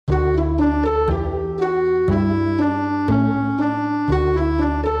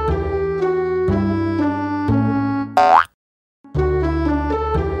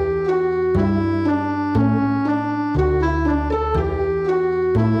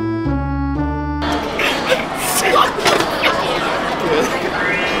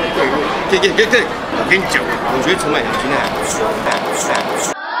对，我跟你讲，我觉得陈百强今天还不错，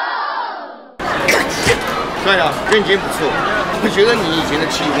帅啊，觉得你今天不错。我觉得你以前的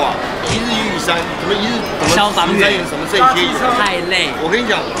企划，一日玉山，什么消防员什么这些，太累。我跟你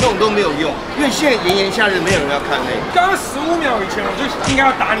讲，那种都没有用，因为现在炎夏日没有人要看那个。刚刚15秒以前我就应该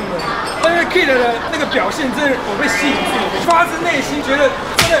要打你们，但是 KID 的那个表现真的我被吸引住，发自内心觉得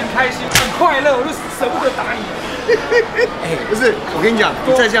真的很开心，很快乐，我就舍不得打你。不是，我跟你讲，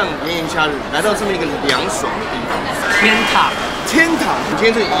再这样炎夏日来到这么一个凉爽的地方，天堂，你今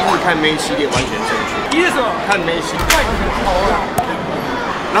天这个一日看妹系列完全正确。一日什么？看妹系列。快点好啦。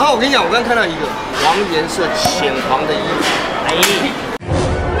然后我跟你讲，我刚看到一个黄颜色浅黄的衣服，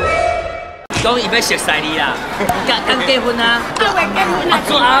终于被熟悉你啦！刚结婚啊？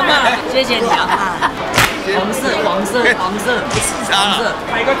做阿嬷，谢谢你啊！黄色，不是黄色。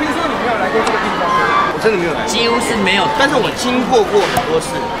海哥，听说你没有来过这个地方？我真的没有来，几乎是没有。但是我经过很多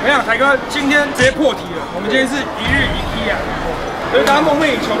次。我想海哥今天直接破题了，我们今天是一日IKEA，所以大家梦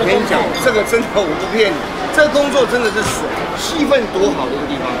寐以求的工作。我跟你讲，这个真的我不骗你。这个工作真的是爽，气氛多好的一个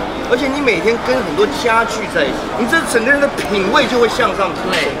地方，而且你每天跟很多家具在一起，你这整个人的品味就会向上提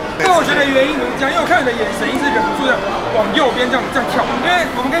升。但我觉得原因怎么讲？因为我看你的眼神一直忍不住的往右边这样跳，因为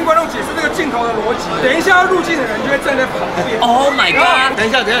我们跟观众解释这个镜头的逻辑，等一下要入镜的人就会站在旁边。Oh my god！ 等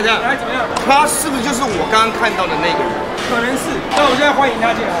一下，来怎么样？他是不是就是我刚刚看到的那个人？可能是。那我现在欢迎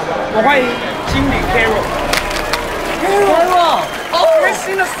他进来，好不好？我欢迎经理 Carol。Oh, I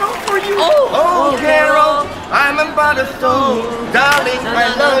sing a song for you. Oh, Carol, I'm about to fall, darling,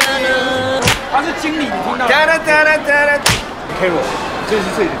 I love you. 他是经理，你听到吗 ？Carol， 这是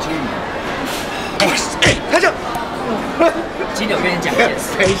这里的经理。他就，经理，我跟你讲一件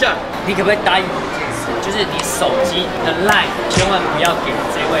事。等一下，你可不可以答应我一件事？就是你手机的 LINE 千万不要给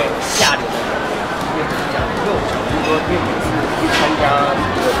这位下流的人。因为我想说，因为每次去参加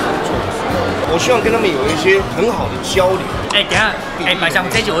这个工作的时候，我希望跟他们有一些很好的交流。等一下，百祥，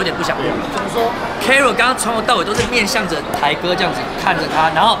这一集我有点不想录。怎么说 ？Carol 刚刚从头到尾都是面向着台哥这样子看着他，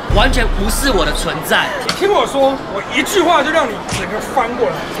然后完全无视我的存在。你听我说，我一句话就让你整个翻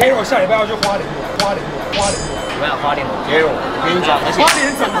过来。Carol 下礼拜要去花莲。我要花莲我 Carol，我跟你讲，而且花莲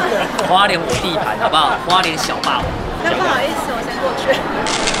怎么了？花莲我地盘好不好？花莲小霸王。那不好意思，我先过去。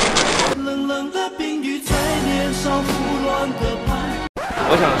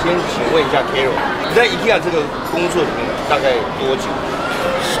我想先请问一下 Carol， 你在 IKEA 这个工作里面大概多久？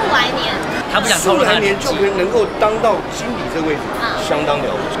数来年。他不想透露他的年纪，就能够当到经理这个位置，相当了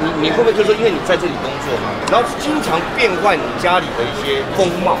不起。你会不会就是说，因为你在这里工作嘛，然后经常变换你家里的一些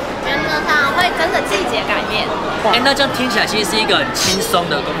风貌？原则上会跟着季节改变。那这样听起来其实是一个很轻松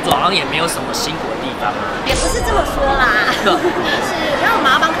的工作，好像也没有什么辛苦的地方。也不是这么说啦，是因为我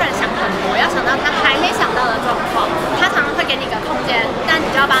们要帮客人想很多，要想到他还没想到的状况。他常常会给你一个空间，但你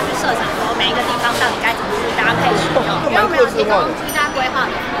就要帮他去设想说每一个地方到底该怎么去搭配使用。因为我们有提供居家规划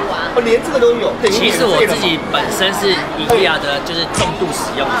的服务啊。连这个都有。其实我自己本身是 IKEA 的，就是重度使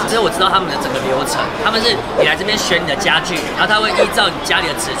用者，所以我知道他们的整个流程。他们是你来这边选你的家具，然后他会依照你家里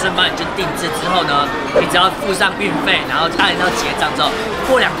的尺寸帮你就定制，之后呢，你只要付上运费，然后按照结账之后，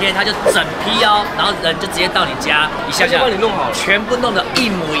过2天他就整批哦，然后人就直接到你家，一下下帮你弄好，全部弄得一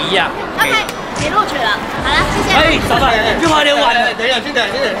模一样。OK， 你录取了，好了，谢谢。老板，又花莲晚了。等一下，现在，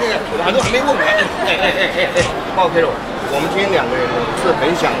我还没问完。报 Carol， 我们今天2个人呢是很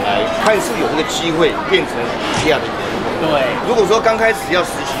想来看是有这个机会变成IKEA的员工。对，如果说刚开始要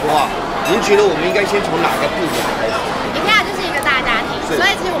实习的话，您觉得我们应该先从哪个部门开始？IKEA 就是一个大家庭，所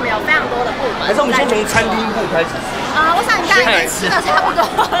以其实我们有非常多的部门。还是我们先从餐厅部开始？我想你刚才已经吃的差不多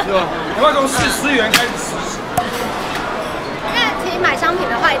了，是吧？要不要从试吃员开始实习？因为其实买商品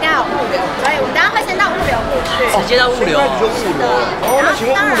的话一定要有物流，所以我们等下会先到物流部去。直接到物流。就物流。那请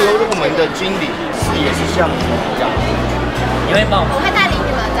问物流部门的经理也是像你一样？你会帮我？我会带领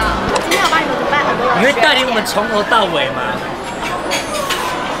你们的，今天我帮你们准备很多。你会带领我们从头到尾吗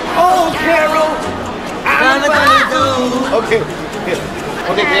？Oh Carol, I'm gonna do. OK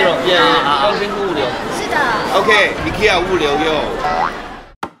Carol， 要先物流。是的。OK IKEA 物流哟。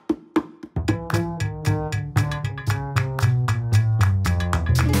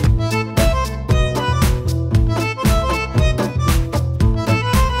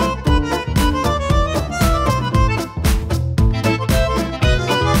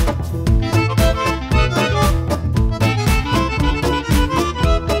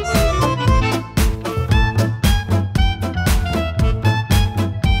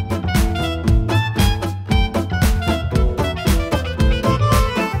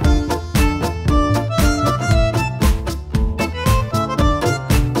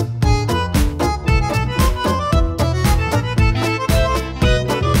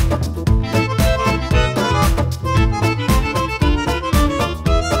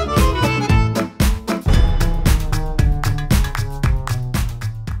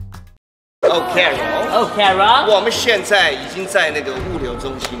哦 Carol， 我们现在已经在那个物流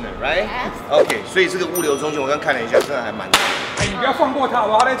中心了 ，right？OK， 所以这个物流中心我刚看了一下，真的还蛮大。哎，你不要放过他，好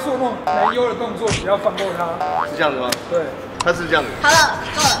不好？他在做那种男优的动作，你不要放过他。是这样子吗？对，他是这样子。好了，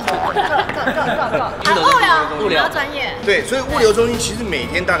够了。物流专业。对，所以物流中心其实每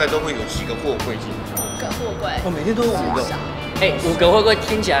天大概都会有几个货柜进来。5个货柜。哦，每天都有5个。哎，5个货柜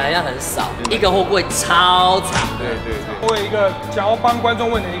听起来好像很少，一个货柜超长。对。我有一个想要帮观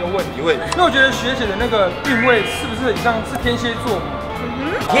众问的一个问题，因为我觉得学姐的那个韵味是不是很像是天蝎座？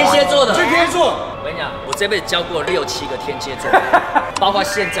天蝎座的。是天蝎座。我跟你讲，我这辈子教过6、7个天蝎座，包括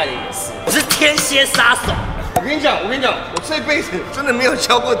现在的也是。我是天蝎杀手。我跟你讲，我这辈子真的没有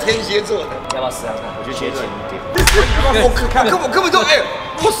教过天蝎座的。要不要试看看？我就接近一点。我根本都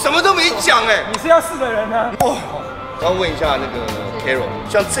我什么都没讲哎。你是要试的人呢？哦，我要问一下那个 Carol，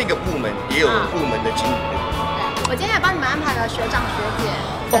 像这个部门也有部门的经理。我今天也帮你们安排了学长学姐，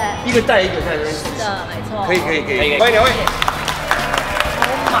对，一个带一个在这边。是的，没错。可以，欢迎2位。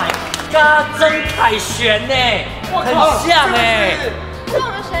Oh my god， 曾凯旋呢，很像哎。是我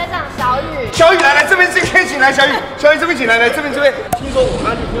们学长小雨来这边请来小雨这边请来这边。听说我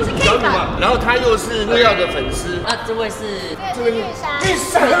们小雨嘛，然后他又是木曜的粉丝。那这位是玉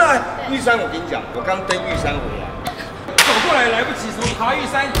山，我跟你讲，我刚登玉山回来。走过来来不及，什么爬玉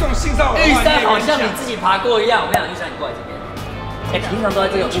山这种性骚扰。玉山好像你自己爬过一样。我跟你讲，玉山你过来这边。哎，平常都在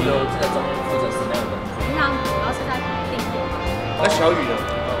这个物流这个中负责什么样的工作？平常主要是在订货。那小雨呢？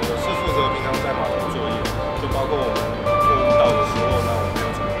我是负责平常在码头作业，就包括我们货物到的时候，那我们要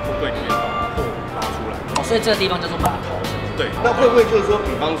从货柜里面把货拉出来。哦，所以这个地方叫做码头。对。那会不会就是说，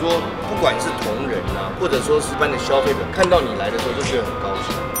比方说，不管是同仁啊，或者说是一般的消费者，看到你来的时候就觉得很高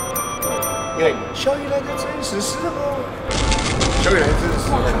兴？因为小雨来的真是时候。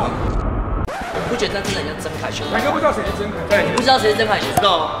不觉得真的很像曾凯旋？凯哥不知道谁是曾凯旋，你不知道谁是曾凯旋？知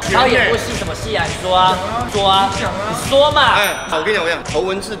道。他演过戏什么戏啊？你说啊，你说嘛。哎，我跟你讲，头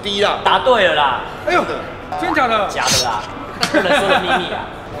文字 D 啦。答对了啦。哎呦，真假的？假的啦，不能说的秘密啊。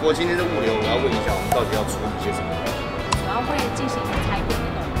不过今天是物流，我要问一下，我们到底要处理些什么？主要会进行拆柜的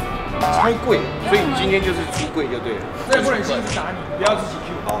动作。拆柜，所以你今天就是出柜就对了。这不能亲自打你，不要自己 Q。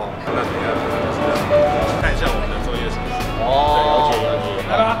好，那等一下看一下我们的作业是不是？哦，了解。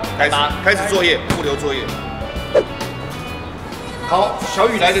来吧，开始作业，物流作业。好，小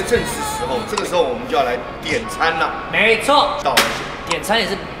雨来的正是时候，这个时候我们就要来点餐了。没错，到了。点餐也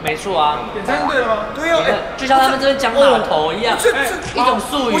是没错啊。点餐对了吗？对啊，就像他们这边讲码头一样，一种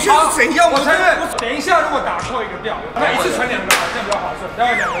术语。我现在是怎样？我承认，等一下如果打扣一个掉，那一次传2个好像比较划算，待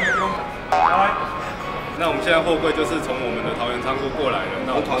会2个就不用打。来。那我们现在货柜就是从我们的桃园仓库过来了，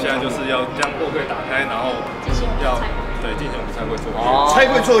那我们现在就是要将货柜打开，然后要进行我们拆柜作业。拆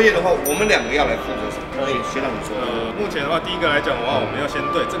柜作业的话，我们2个要来负责什么？可以先让你说。目前的话，第一个来讲的话，我们要先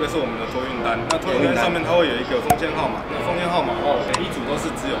对这个是我们的托运单，那托运单上面它会有一个封签号码，那封签号码每一组都是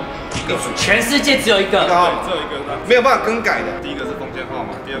只有一个组，全世界只有一个，对，只有一个，没有办法更改的。第一个是封签号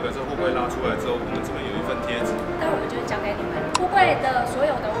码，第二个是货柜拉出来之后，我们这边有一份贴纸。待会我们就交给你们，货柜的所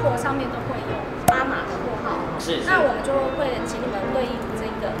有的货上面都会有8码的货号，是，那我们就会请你们对应这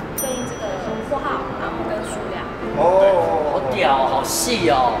个货号，然后跟数量。好屌，好细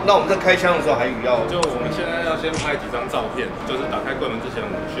哦。那我们在开箱的时候还要，就我们现在要先拍几张照片，就是打开柜门之前，我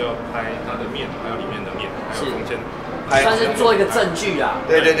们需要拍它的面，还有里面的面，还有中间，算是做一个证据啊。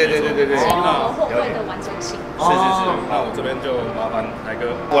对。结合货柜的完整性。是。那我这边就麻烦台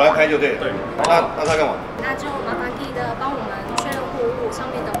哥，我来拍就对了。对。那他干嘛？那就麻烦KID的帮我们确认货物上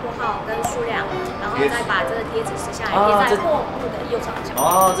面的货号跟数量，然后再把这个贴纸撕下来贴在货物的右上角。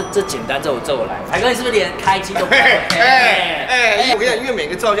哦，这简单，这我来。台哥，你是不是连开机都不会？我跟你讲，因为每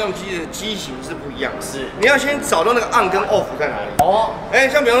个照相机的机型是不一样，是你要先找到那个 on 跟 off 在哪里。哦，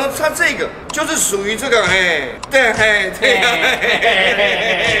像比方说它这个就是属于这个，对。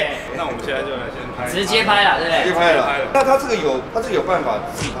那我们现在就来先拍，直接拍了，对不对？直接拍了。那它这个有办法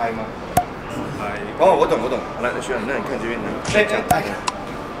自拍吗？哦，我懂。好了，那学长，那你看这边，来讲拍。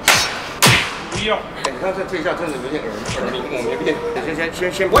不用。你看这一下真的有点耳鸣，我没变。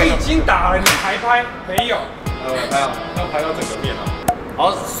先。我已经打了，你还拍？没有。拍啊，要拍到整个面啊。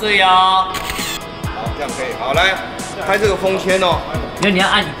好，碎哦。好，这样可以。好，来拍这个封签哦。因为你要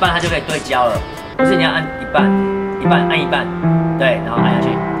按一半，它就可以对焦了。不是你要按一半，按一半，对，然后按下去。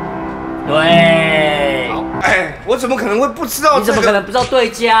对。好。我怎么可能会不知道？你怎么可能不知道对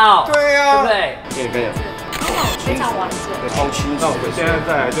焦？对呀。对不对？可以。非常完整。超清楚。那我们现在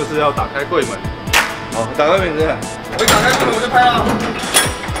再来就是要打开柜门。好，打开柜门。我一打开柜门我就拍了。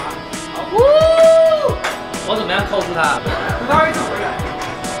我怎么样扣住它？他会一直回来。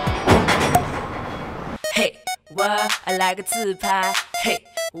嘿，我来个自拍。嘿，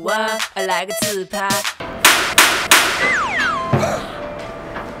我来个自拍。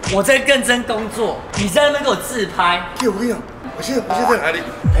我在认真工作，你在那边给我自拍。我跟你讲，我现在在哪里？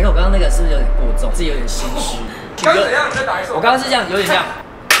台哥，我刚刚那个是不是有点过重？自己有点心虚。刚刚怎样？你再打一首。我刚刚是这样，有点这样。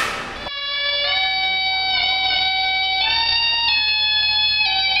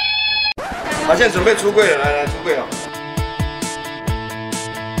好，现在准备出柜了，来出柜了。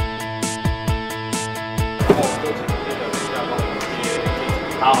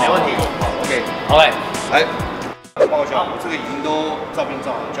好，没问题。好 ，OK， OK， 来，帮我想，我这个已经都照片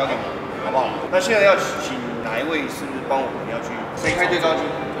照了，交给你，好不好？那现在要请哪一位是不是帮我们要去？谁开最高级？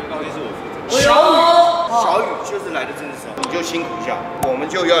最高级是我负责。小雨就是来的真少，你就辛苦一下，我们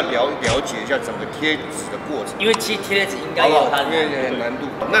就要了解一下整个贴纸的过程。因为其实贴纸应该有它的难度。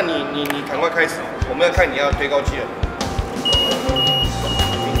那你赶快开始，我们要看你要推高机了。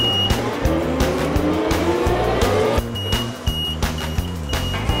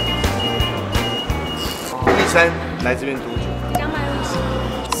第三，来这边多久？刚迈入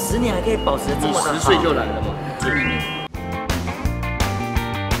10年还可以保持这么10岁就来了吗？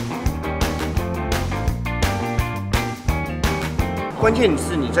关键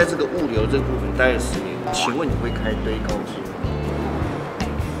是你在这个物流这个部分待了10年，请问你会开堆高机吗？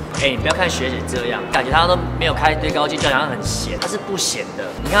你不要看学姐这样，感觉她都没有开堆高机，就好像很闲，她是不闲的。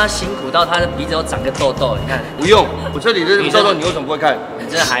你看她辛苦到她的鼻子都长个痘痘，你看。不用，我这里的痘痘你为什么不会看？你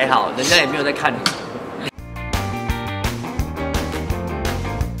真的还好，人家也没有在看你。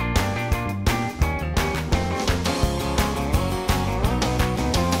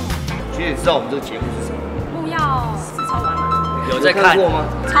学姐知道我们这个节目是什么？木曜4超玩吗？有在看过吗？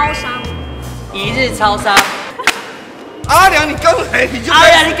超商。一日超商。阿良，你刚来你就……阿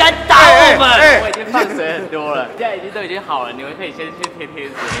良，你敢打我们？我已经放水很多了，现在都已经好了，你们可以先去贴贴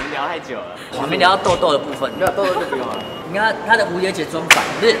纸，你们聊太久了。我们聊到痘痘的部分，没有痘痘就不用了。你看他的蝴蝶结装反，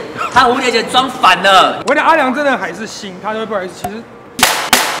不是他蝴蝶结装反了。我跟你讲，阿良真的还是新，他都不好意思，其实。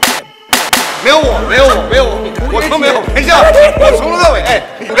没有我，我都没有。等一下，我从头到尾，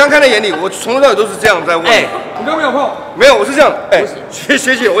我刚看在眼里，我从头到尾都是这样在问。你都没有碰？没有，我是这样。学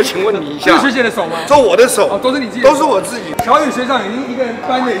姐，我请问你一下，是学姐的手吗？这我的手，哦，都是你自己，都是我自己。小雨学长已经一个人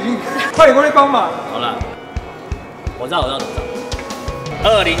搬的，已经快点过来帮忙。好了，我知道。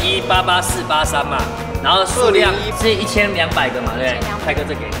201884483嘛，然后数量是1200个嘛，对不对？泰哥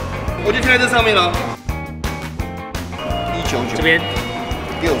这给你，我就贴在这上面了。199，这边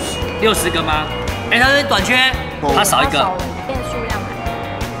60个吗？它是短缺，它少一个。变数量嘛。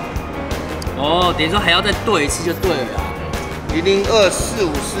哦，等于说还要再对一次就对了啦。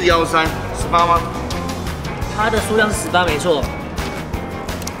10245411318吗？它的数量是18，没错。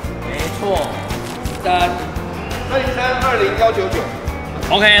3，20199。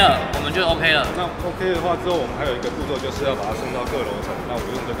OK 了，我们就 OK 了。那 OK 的话之后，我们还有一个步骤，就是要把它送到各楼层。那我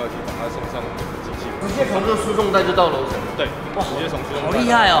用这个机把它送上我们的机器。直接从这输送带就到楼层。对，哇，直接从输送带。好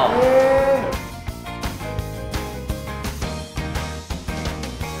厉害哦！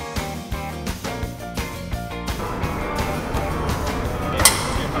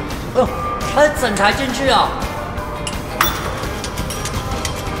它是整台进去哦。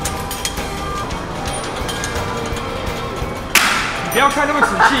你不要看那么仔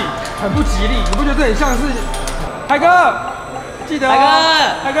细，很不吉利，你不觉得这很像是？海哥，记得哦。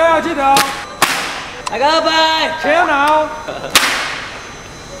海哥要记得哦。海哥拜，钱要拿哦。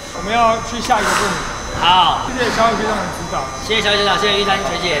我们要去下一个部门。好，谢谢小雨学长的指导。谢谢小学长，谢谢玉丹学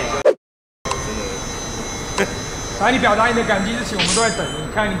姐。来，你表达你的感激之情，我们都在等你，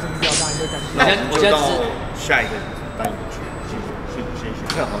看你怎么表达你的感激。我现在只下一个单元去，谢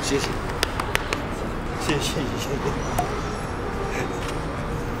谢，好，谢谢。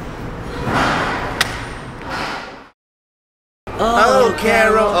Oh,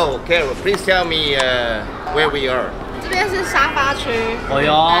 Carol, please tell me where we are. 这边是沙发区。哦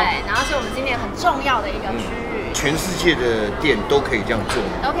哟。对，然后是我们今年很重要的一个区域。全世界的店都可以这样做，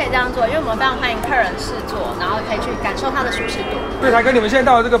都可以这样做，因为我们非常欢迎客人试做，然后可以去感受它的舒适度。对，台哥，你们现在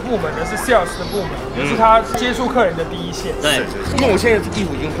到的这个部门呢是 sales 的部门，就是他接触客人的第一线。对，因为我现在衣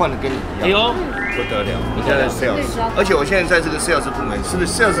服已经换的跟你一样，不得了，你现在 sales， 而且我现在在这个 sales 部门，是不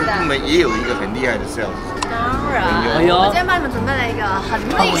是 sales 部门也有一个很厉害的 sales？ 当然，我今天帮你们准备了一个很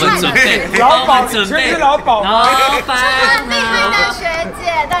厉害的老鸨，全是老鸨，很厉害的学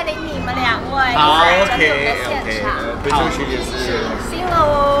姐带领你们2位来整理我们的现场。好，学姐是新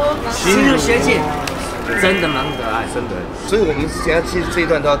楼，新入学姐真的蛮可爱，真的。所以我们现在其实这一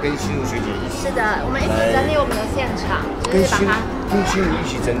段都要跟新入学姐一起。是的，我们一起整理我们的现场，就是把它跟新入一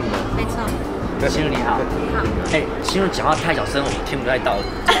起整理吗？没错。心如你好。好。哎，心如讲话太小声，我听不太到。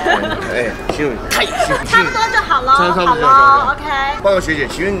哎，心如太差不多就好了。好了 ，OK。报告学姐，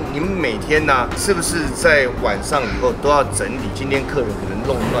请问你们每天呢，是不是在晚上以后都要整理今天客人可能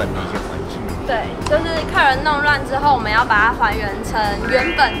弄乱的一些环境？对，就是客人弄乱之后，我们要把它还原成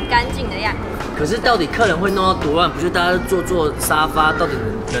原本干净的样子。可是到底客人会弄到多乱？不是大家坐沙发，到底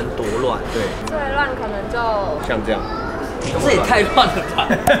能多乱？对，最乱可能就像这样，这也太乱了吧？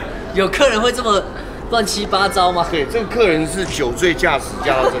有客人会这么乱七八糟吗？对，这个客人是酒醉驾驶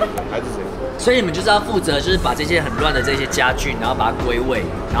驾到这里的，还是谁？所以你们就是要负责，就是把这些很乱的这些家具，然后把它归位，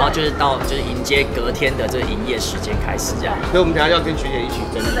然后就是就是迎接隔天的这个营业时间开始这样。所以我们等下要跟学姐一起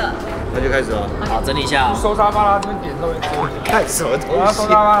整理。是的。那就开始了。好，整理一下。收沙发啦，这边点都会收。看什么东西？我要收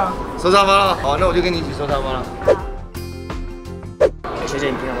沙发了。收沙发了。好，那我就跟你一起收沙发了。学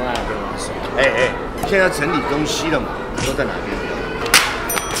姐，你平常都在哪边玩手？现在整理东西了嘛？都在哪边？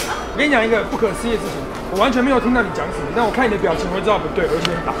我跟你讲一个不可思议的事情，我完全没有听到你讲什么，但我看你的表情，我会知道不对，我就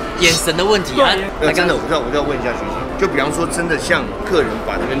先打。眼神的问题啊！真的，我就要问一下学姐，就比方说，真的像客人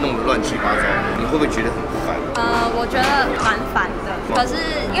把这边弄得乱七八糟，你会不会觉得很烦？我觉得蛮烦的。可是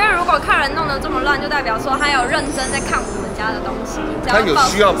因为如果客人弄得这么乱，就代表说他有认真在看我们家的东西。他有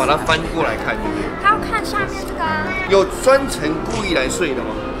需要把它翻过来看，对不对？他要看下面这个啊。有专程故意来睡的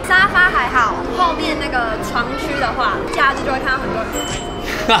吗？沙发还好，后面那个床区的话，假日就会看到很多人。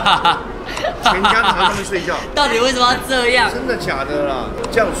全家都在上面睡觉，到底为什么要这样？真的假的啦？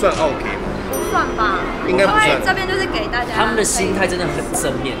这样算 OK 吗？不算吧，应该不算。因为这边就是给大家。他们的心态真的很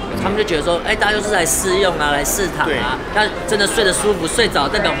正面，他们就觉得说，大家就是来试用啊，来试躺啊，那真的睡得舒服、睡着，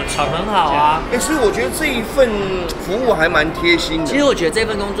代表我们床很好啊。所以我觉得这一份服务还蛮贴心的。其实我觉得这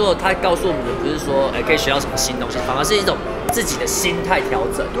份工作，他告诉我们的不是说，可以学到什么新东西，反而是一种自己的心态调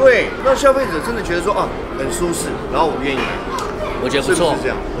整。对，让消费者真的觉得说，很舒适，然后我愿意买。我觉得不错，是这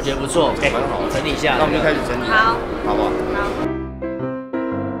样，我觉得不错，蛮好，整理一下。那我们就开始整理，好，好不好？好。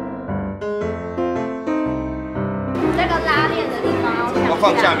这个拉链的地方要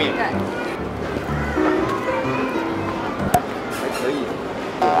放下面，对，还可以，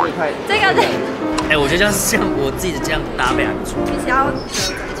可以看。这个我觉得像我自己的这样搭配还不错。其实要折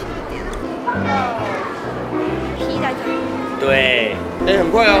整齐一点，披在这里。对。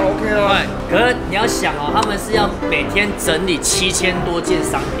很快啊 ，OK 啊。可是你要想哦，他们是要每天整理7000多件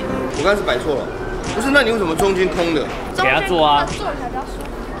商品。我刚才是摆错了，不是？那你为什么中间空的？给他做啊，坐起来比较舒服。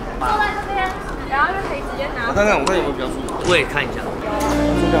坐在这边，然后就可以直接拿。我看看有没有比较舒服。我也看一下，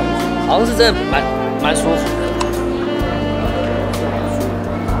好像是真的蛮舒服的。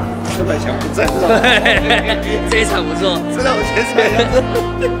这百强不在，这一场不错，真的我觉得。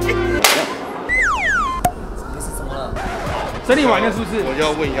整理完了是不是？我就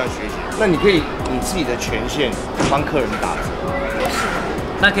要问一下学姐，那你可以以自己的权限帮客人打折？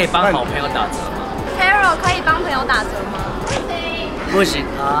那可以帮好朋友打折吗 ？Carol 可以帮朋友打折吗？不行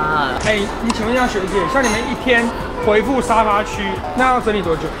啊。你请问一下学姐，像你们一天回复沙发区，那要整理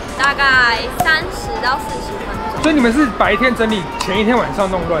多久？大概30到40分钟。所以你们是白天整理，前一天晚上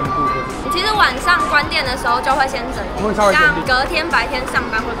弄乱的部分。其实晚上关店的时候就会先整理，这样隔天白天上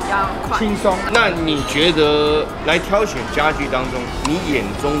班会比较快轻松。那你觉得来挑选家具当中，你眼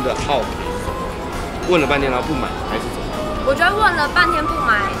中的奥品，问了半天他不买，还是怎么？我觉得问了半天不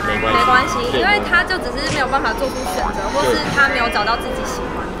买没关系，因为他就只是没有办法做出选择，或是他没有找到自己喜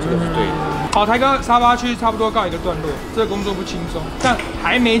欢的。这个是对的。好，台哥沙发区差不多告一个段落，这个工作不轻松，但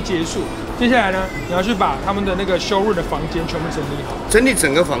还没结束。接下来呢，你要去把他们的那个showroom的房间全部整理好，整理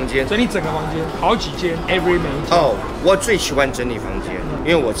整个房间，整理整个房间，好几间 every 每一间。我最喜欢整理房间，因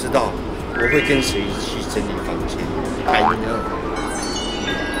为我知道我会跟谁一起整理房间。I know。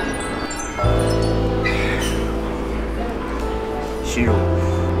心如，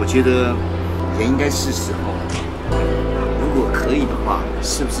我觉得也应该是时候了。如果可以的话，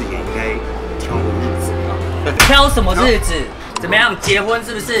是不是也应该挑个日子啊？挑什么日子？怎么样？结婚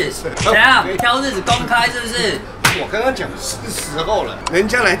是不是？怎样？挑日子公开是不是？我刚刚讲是时候了，人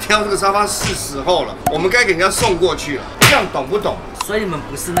家来挑这个沙发是时候了，我们该给人家送过去了，这样懂不懂？所以你们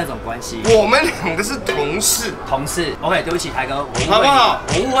不是那种关系，我们两个是同事。同事 ，OK， 对不起，台哥，我误会你，好不好？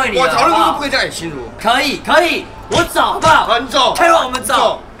我误会你了，我讨论就是不会叫你心如。可以，我走好不好？好，你走，开完我们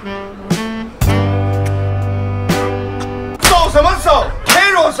走。走什么走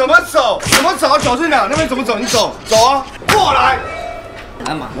 ？Carol 什么走？怎么走？走去哪？那边怎么走？你走啊，过来。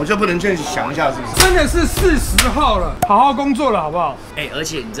干嘛？我就不能这样想一下，是不是？真的是40号了，好好工作了，好不好？而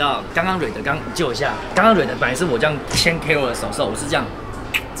且你知道，刚刚蕊的，你救我一下。刚刚蕊的本来是我这样牵 Carol 的手，我是这样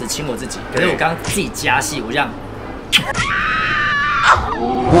只亲我自己，可是我刚刚自己加戏，我这样。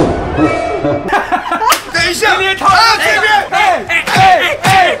等一下，这边，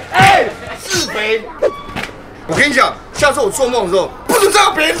自肥为。我跟你讲，下次我做梦的时候，不准再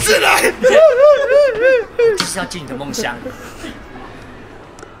有别人进来。就是要进你的梦乡。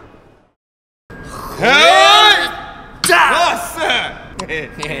哇塞！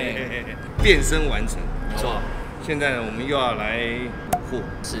变身完成，没错。现在呢，我们又要来补货，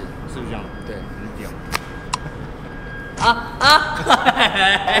是不是这样？对，很屌。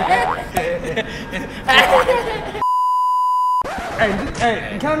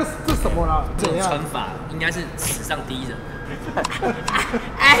你看这什么啦？这种穿法应该是史上第一人。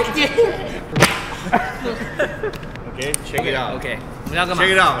OK， check it out。OK， 我们要干嘛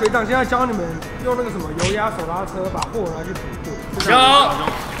 ？Check it out。队长现在教你们用那个什么油压手拉车把货拿去补货。有。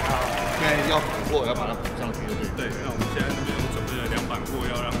现在要补货，要把它补上去，对。那我们现在这边准备了2板货，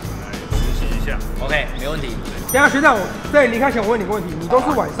要让你们来实习一下。OK， 没问题。等一下学长，在离开前我问你个问题，你都是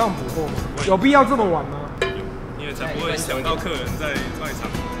晚上补货吗？有必要这么晚吗？因为才不会想到客人在卖场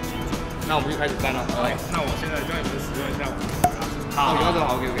集中。那我们就开始干了。好，那我现在教你们使用一下我们的油压车。好，油压车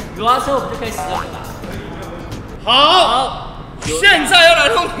好 ，OK。油压车我们就可以使用了吧？好。现在要来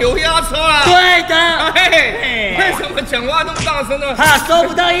弄油压车了。对的。为什么讲话那么大声呢？怕收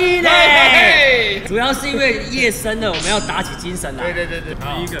不到音呢。主要是因为夜深了，我们要打起精神来。对。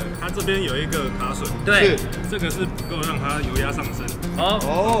第一个，它这边有一个卡榫，对，这个是不够让它油压上升。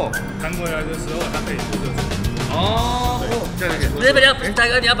哦。弹回来的时候，它可以拖着走。这样可以拖。这边大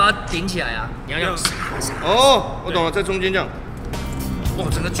哥，你要把它顶起来啊！你要这样。我懂了，在中间这样。哇，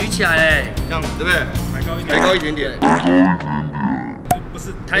整个举起来嘞，这样对不对？抬高一点点。不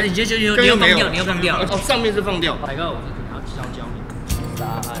是，抬你就你又放掉，你又放掉了。哦，上面是放掉。抬高，我是可能要教你。3、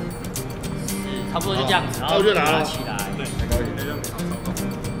4，差不多就这样子，然后就拿起来。对，抬高一点，让你好操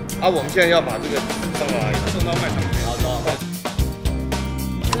控。我们现在要把这个送到哪里？送到卖场里面。好的。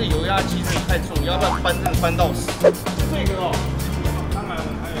这个油压机真的太重，要不然搬到死。这个当然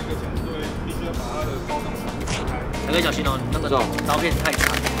还有一个讲究，必须要把它的高档程度拆开。大哥小心哦，那个刀片太长。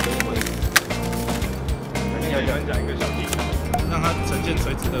要讲一个小技巧，让它呈现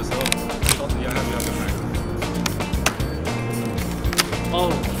垂直的时候，手指压下去要更耐。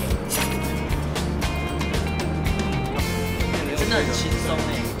真的很轻松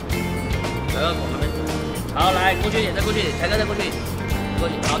哎。抬高往那边。好，来过去一点，再过去一点，抬高再过去，过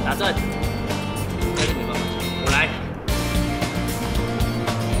去，好打正。这个没办法，我来。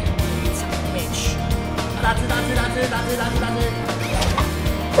打字。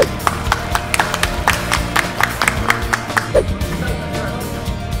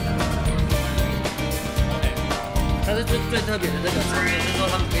但是最特别的这个充电，就是说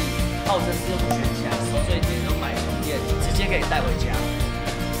他们可以号称是用卷起来收，所以你能买充电，直接可以带回家。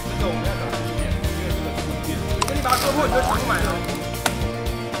这个我们要讲充电，因为这个是充电。等你把它割破，你就全部买了。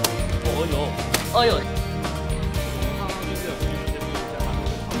哎呦，放上去是有先做一下它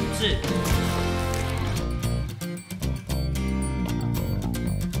的是。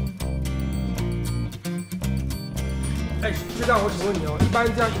学长，我请问你哦，一般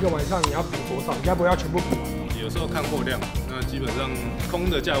这样一个晚上你要补多少？你该不会要全部补完？有时候看货量，那基本上空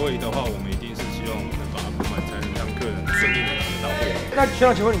的价位的话，我们一定是希望能把它补满，才能让客人顺利的拿得到货。那学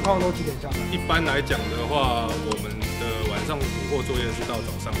长，请问你通常都几点下班？一般来讲的话，我们的晚上补货作业是到早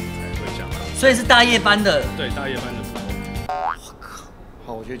上才会下班，所以是大夜班的。对，大夜班的补货。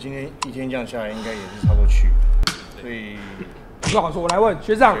好，我觉得今天一天这样下来，应该也是差不多去。所以不好说，我来问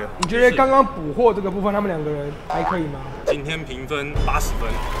学长，你觉得刚刚补货这个部分，他们2个人还可以吗？今天评分80分，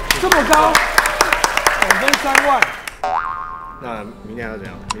这么高，总分3万。那明天还要怎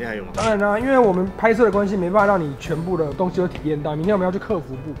样？明天还有吗？当然啦，因为我们拍摄的关系，没办法让你全部的东西都体验到。明天我们要去客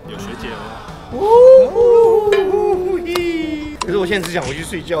服部。有学姐哦。可是我现在只想回去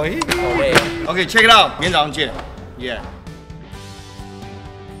睡觉。OK，check it out， 明天早上见。耶。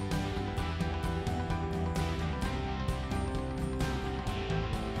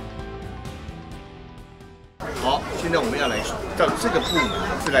好，现在我们要来到这个部门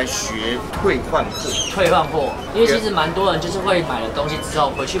是来学退换货。退换货，因为其实蛮多人就是会买了东西之后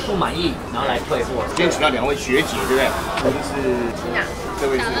回去不满意，然后来退货。今天请到2位学姐，对不对？我们是这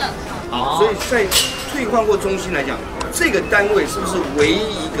位是好，所以在退换货中心来讲，这个单位是不是唯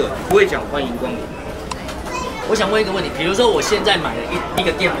一一个不会讲欢迎光临？我想问一个问题，比如说我现在买了一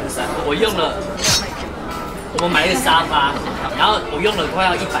个电风扇，我用了。我们买一个沙发，然后我用了快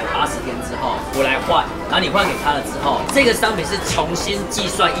要180天之后，我来换，然后你换给他了之后，这个商品是重新计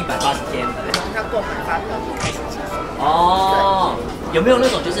算180天的。要购买发票就开始计算。哦，有没有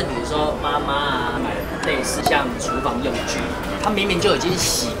那种就是比如说妈妈买了类似像厨房用具，她明明就已经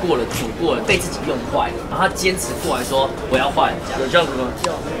洗过了、煮过了，被自己用坏了，然后她坚持过来说我要换，这样有这样子吗？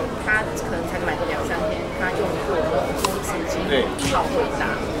有，他可能才买个2、3天，他用过了，用纸巾对，1号回答。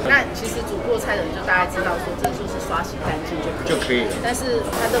那其实煮过菜的人就大概知道说，这就是刷洗干净就可以了。但是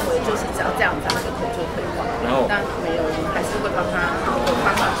他认为就是只要这样子，他就可以做退换。然后，但没有，我们还是会帮他用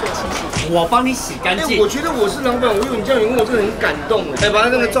方法做清洗。我帮你洗干净。我觉得我是老板，我有你这样员工，我真的很感动。哎，把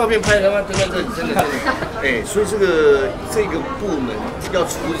他那个照片拍他妈丢在这里，真的。哎，所以这个部门要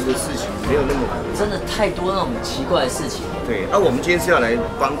处理的事情没有那么真的太多那种奇怪的事情。对，我们今天是要来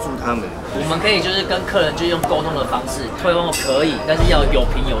帮助他们。我们可以就是跟客人就用沟通的方式退换可以，但是要有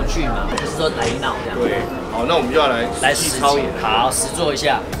凭有据嘛，不是说来闹这样。对，好，那我们就要来实操演，好，实做一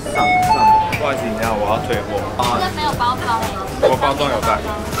下。上，不好意思，你好，我要退货。这没有包装吗？我包装有带。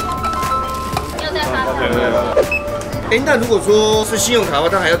你有在发票？哎，那如果说是信用卡的话，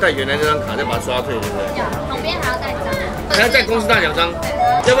他还要带原来那张卡，再把它刷退，对不对？旁边还要带章，还要带公司大奖章，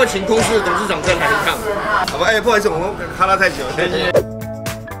要不要请公司的董事长再来一趟？好吧，哎，不好意思，我们哈拉太久了。然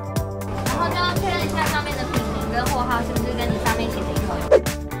后就要确认一下上面的品名跟货号是不是跟你上面写的一模一样。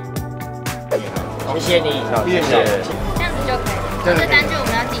谢谢你，谢谢。这样子就可以了。这单据我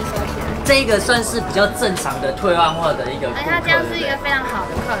们要自己收起来。这个算是比较正常的退换货的一个顾客，而且他这样是一个非常好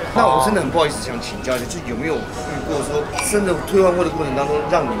的客人。那我真的很不好意思，想请教一下，就有没有遇过说真的退换货的过程当中，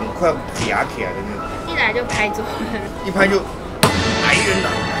让你们快要嗲起来的那种？一来就拍桌，一拍就来人了，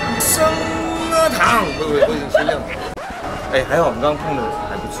生堂，会先这样。哎，还好我们刚刚碰的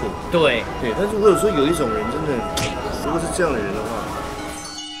还不错。对，但是我有时候有一种人真的，如果是这样的人的话，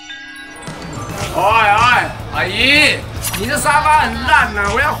阿姨，你这沙发很烂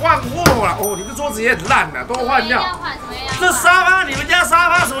呐，我要换货了。哦，你这桌子也很烂呐，都换掉。这沙发，你们家沙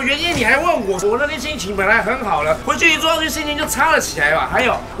发什么原因？你还问我？我那天心情本来很好了，回去一坐上去心情就差了起来吧。还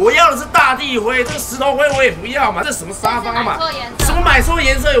有，我要的是大地灰，这个石头灰我也不要嘛。这什么沙发嘛？什么买错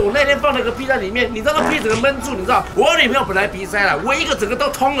颜色？我那天放了个屁在里面，你知道那屁整个闷住，你知道？我女朋友本来鼻塞了，我一个整个都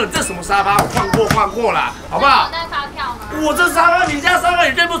通了。这什么沙发？我换过啦，好不好？有带发票吗？我这沙发，你家沙发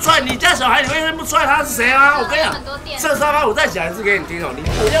你认不出来，你家小孩你会认不出来他是谁啊？我跟你讲，这沙发我再讲一次给你听哦，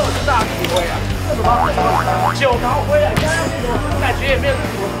我要的是大地灰啊，这什么九桃灰啊，压下去我感觉也没有什么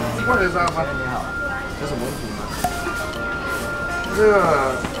奇怪的沙发。你好，有什么问题吗？这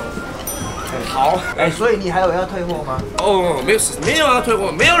个好，所以你还有要退货吗？哦，没有要退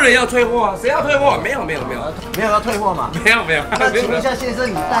货，没有人要退货啊，谁要退货？没有要退货吗？没有。那请问一下先生，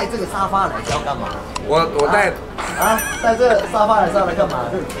你带这个沙发来是要干嘛？我带带这个沙发来是要来干嘛？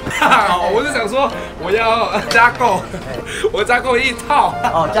我是想说我要加购，我加购一套。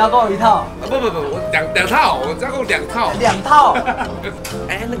哦，加购一套。不，我两套，我加购2套。2套。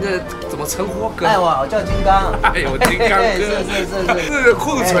哎，那个怎么称呼哥？哎，我叫金刚。哎呦，金刚哥。是。这个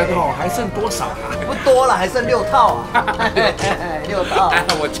库存哦还剩多少啊？不多了，还剩6套啊。6套。哎，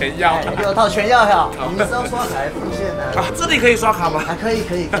我全要。6套全要呀。你是要刷卡还是付现呢？这里可以刷卡吗？可以，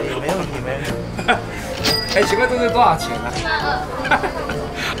没问题。哎，请问这是多少钱啊？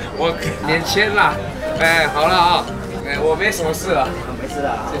我免签啦。哎，好了啊，我没什么事了。没事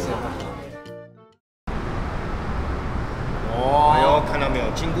了，谢谢。哎呦，看到没有？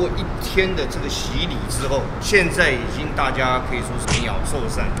经过1天的这个洗礼之后，现在已经大家可以说是鸟兽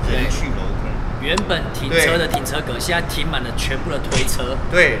散，人去楼空。原本停车的停车格，现在停满了全部的推车。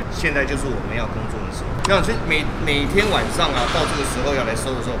对，现在就是我们要工作的时候。那所以每天晚上啊，到这个时候要来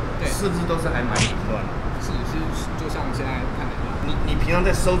收的时候，是不是都是还蛮凌乱的？是，就像现在看的一样。你平常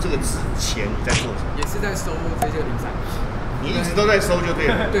在收这个之前你在做什么？也是在收这些零散的车。你一直都在收就对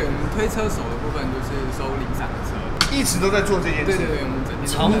了。对，我们推车手的部分就是收零散的车，一直都在做这件事。对，我们整天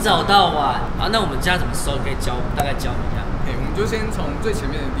从早到晚。好，那我们家怎么收？可以大概教你一下。我们就先从最前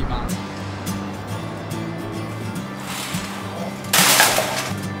面的地方。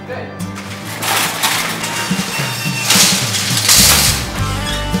对。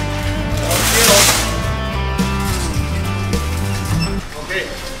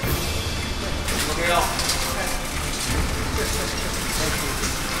OK 哦。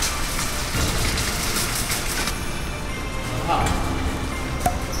很好。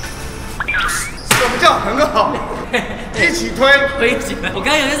什么叫很好？一起推。我刚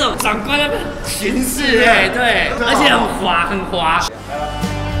刚有那种长官那边巡视，对，而且很滑。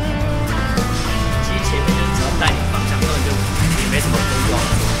其实前面就是只要带你方向，根本就也没什么工作要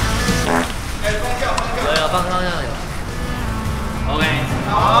做。有方向有。OK。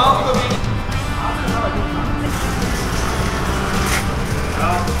好。好。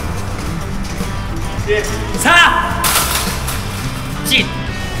接。插。进。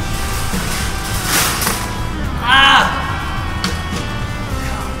好，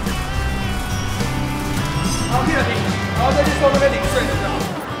停了停，然后再去做那边零碎的就好。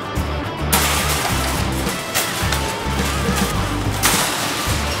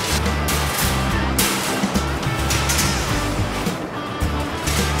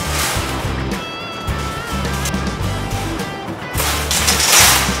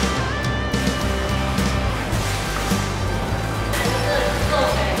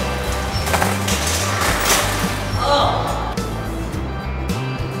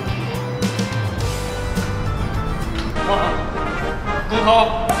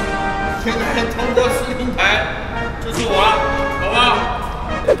头，现在通过视频台就是我了，好不好？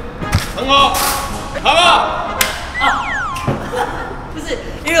很好，好不好？啊，不是，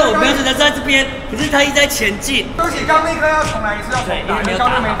因为我瞄准的在这边，可是他一直在前进。对不起，刚那颗要重来一次，要重打，因为刚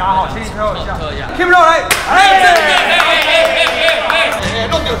刚没打好，先退后一下。退一下。Keep 住来，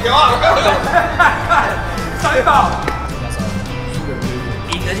弄九条啊！三道。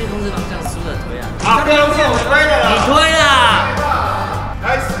赢的去控制方向，输的推啊。好，这个东西我推了啦。你推啦。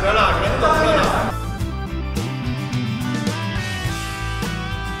开始了啦，人动了啦。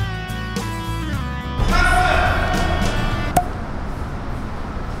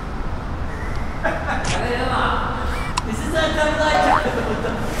你是真的看不到假的？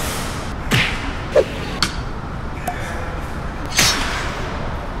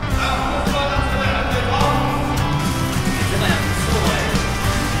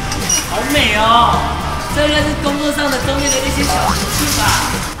好美哦！这应该是工作上的中间的一些小情绪吧。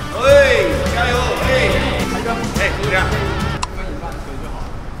喂，加油！鼓掌。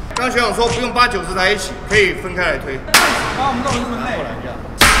刚学长说不用8、90台一起，可以分开来推。把我们弄得这么累。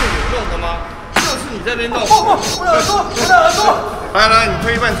这有用的吗？就是你在那边弄。我的耳朵，我的耳朵。来，你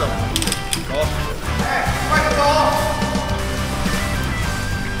推一半走。走。快点走。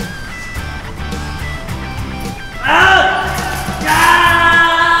啊！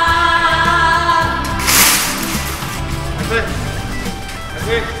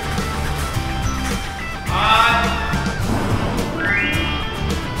推。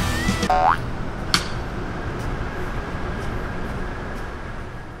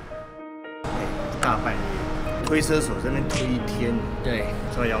大半夜，推车手在那边推一天。对。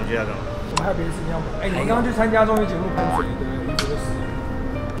所以杨军要干嘛？我们还有别的事情要忙。哎，你们刚刚去参加综艺节目喷水的一个事。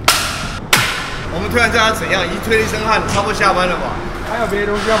我们突然叫他怎样，已经推了一身汗，差不多下班了吧？还有别的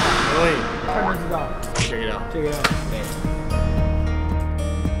东西要忙。对。看就知道。这个了。这个。对。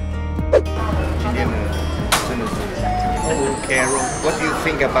今天呢，真的是 Carol, what do you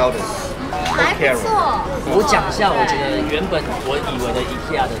think about it? 还不错。我讲一下，我觉得原本我以为的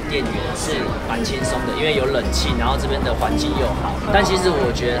IKEA 的店员是蛮轻松的，因为有冷气，然后这边的环境又好。但其实我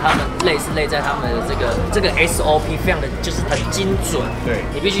觉得他们累是累在他们的这个 SOP 非常的就是很精准，对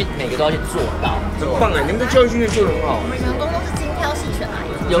你必须每个都要去做到。很棒啊！你们的教育训练做得很好。我们员工都是精挑细选来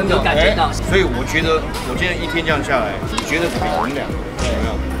的。有感觉到。所以我觉得我今天一天这样下来，你觉得怎么样？我们两个有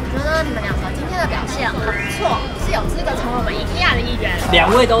没有？我觉得你们两个今天的表现很不错，是有资格成为我们 IKEA 的一员。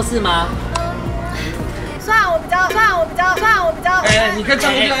2位都是吗？虽然我比较，哎，你看这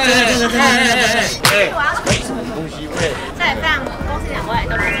样，我要什么东西？对，非常恭喜2位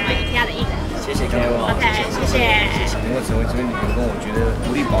都可以成为 IKEA 的一员。谢谢 Carol。OK， 谢谢。能够成为这边的员工，我觉得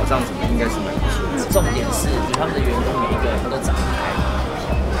福利保障什么应该是蛮不错的。重点是，他们的员工每一个人都长得还蛮漂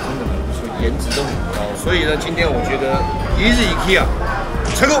亮，真的很不错，颜值都很高。所以呢，今天我觉得一日 IKEA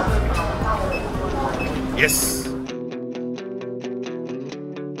成功。Yes。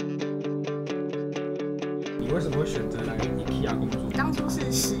你为什么会选择来 IKEA 工作？当初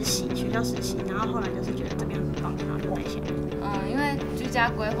是实习，学校实习，然后后来就是觉得这边很棒，然后就待下来。因为居家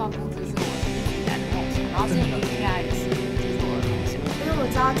规划布置是我未来的梦想，然后进 IKEA 也是我的梦想。因为我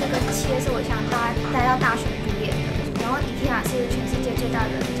知道这个企业是我想待到大学毕业的，然后 IKEA 是全世界最大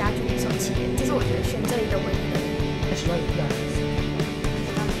的家具零售企业，这是我觉得选这里的唯一的原因。喜欢 IKEA 的是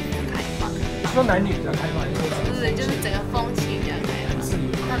他们比较开放，说男女比较开放，对，就是整个风气比较开放，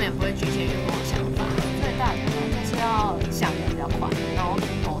他们也不会局限员工的想法。最大的就是要想的比较快，然后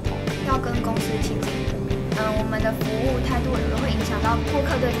沟通，要跟公司一起进步。我们的服务态度也会影响到顾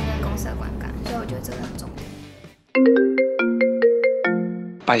客对这间公司的观感，所以我觉得这个很重要。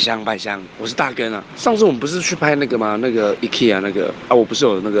拜香，我是大根啊。上次我们不是去拍那个吗？那个 IKEA 那个啊，我不是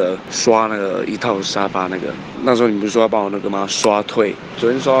有那个刷那个一套沙发那个，那时候你不是说要帮我那个吗？刷退，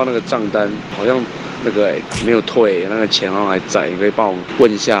昨天刷到那个账单，好像那个没有退，那个钱好像还在，你可以帮我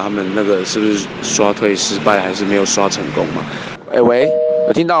问一下他们那个是不是刷退失败，还是没有刷成功吗？喂，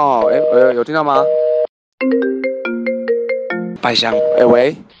有听到哦？有听到吗？拜香，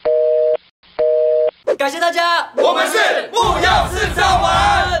喂。感谢大家，我们是木曜四超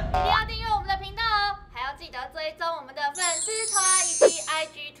玩，一定要订阅我们的频道哦，还要记得追踪我们的粉丝团以及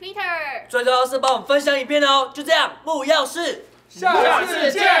IG、Twitter。最重要是帮我们分享影片哦，就这样，木曜四，下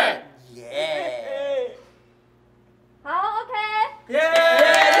次见，耶！好 ，OK， 耶！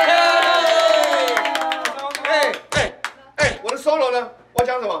我的 solo 呢？我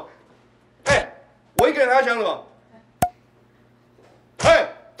讲什么？我一个人还要讲什么？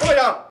怎么讲？